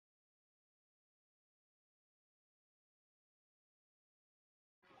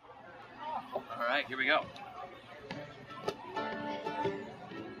right, here we go.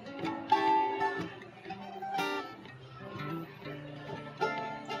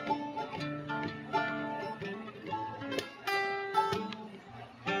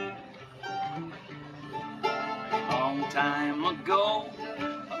 Long time ago,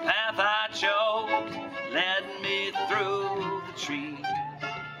 a path I chose led me through the trees.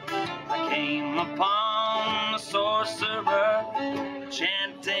 I came upon a sorcerer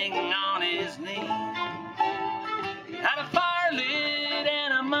chanting on his knee. He had a fire lit,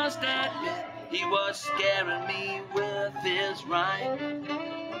 and I must admit he was scaring me with his rhyme.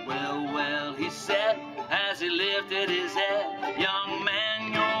 Well, well, he said as he lifted his head, young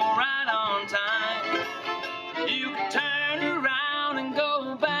man, you're right on time. You can turn around and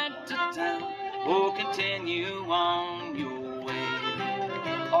go back to town, or continue on your way,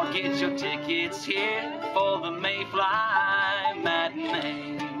 or get your tickets here for the Mayfly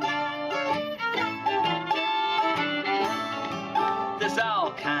Matinee. There's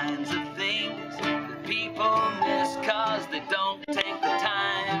all kinds of things that people miss 'cause they don't take the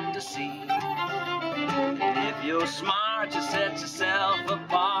time to see. And if you're smart, you set yourself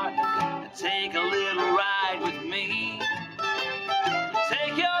apart and take a little ride with me.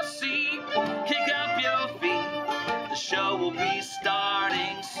 Take your seat, kick up your feet, the show will be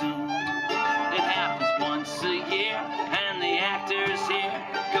starting soon. It happens once a year, and the actors here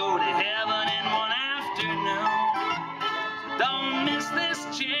go to heaven in one afternoon. So don't miss this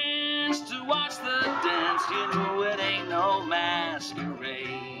chance to watch the dance, you know it ain't no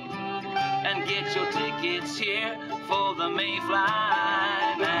masquerade. And get your tickets here for the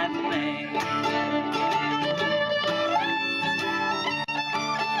Mayfly Matinee.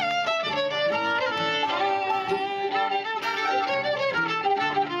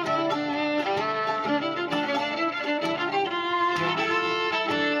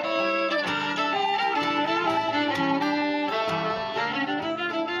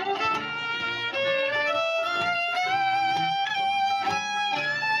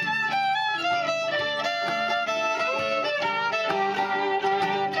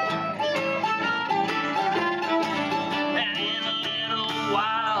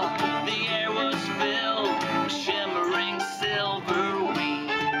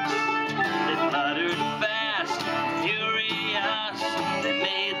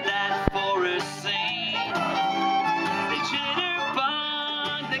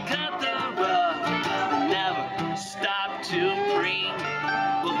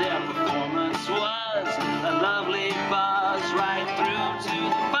 Well, their performance was a lovely buzz right through to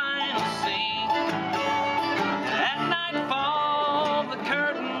the final scene. At nightfall, the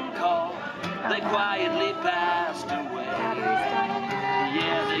curtain call, they quietly passed away.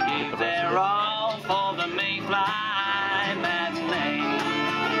 Yeah, they gave their all for the Mayfly Matinee.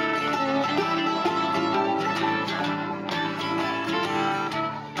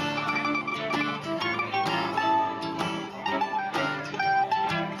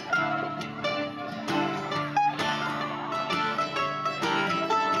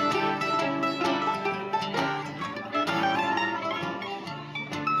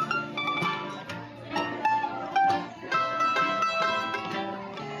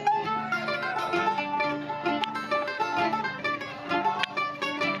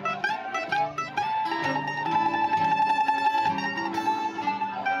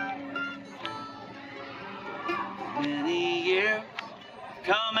 Many years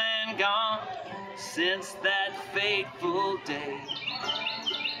come and gone since that fateful day.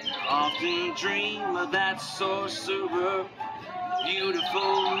 Often dream of that sorcerer,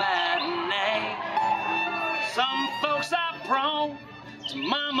 beautiful matinee. Some folks are prone to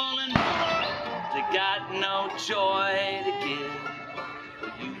mumble and moan, they got no joy to give.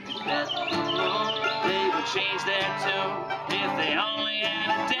 But you can bet the moon they would change their tune if they only had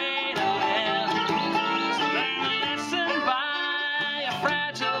a day to live. So learn a lesson by a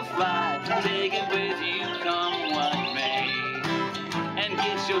fragile fly, take it with you come what may, and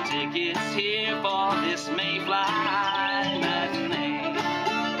get your tickets here for this Mayfly Matinee.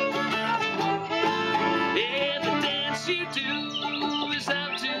 If the dance you do is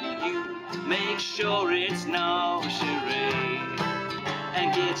up to you, make sure it's no charade,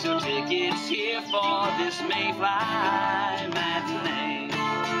 and get your tickets here for this Mayfly Matinee.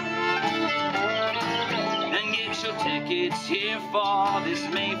 And get your tickets here for this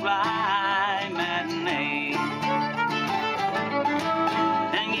Mayfly Matinee.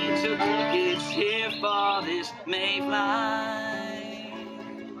 And get your tickets here for this Mayfly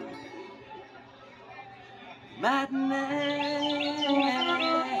Matinee.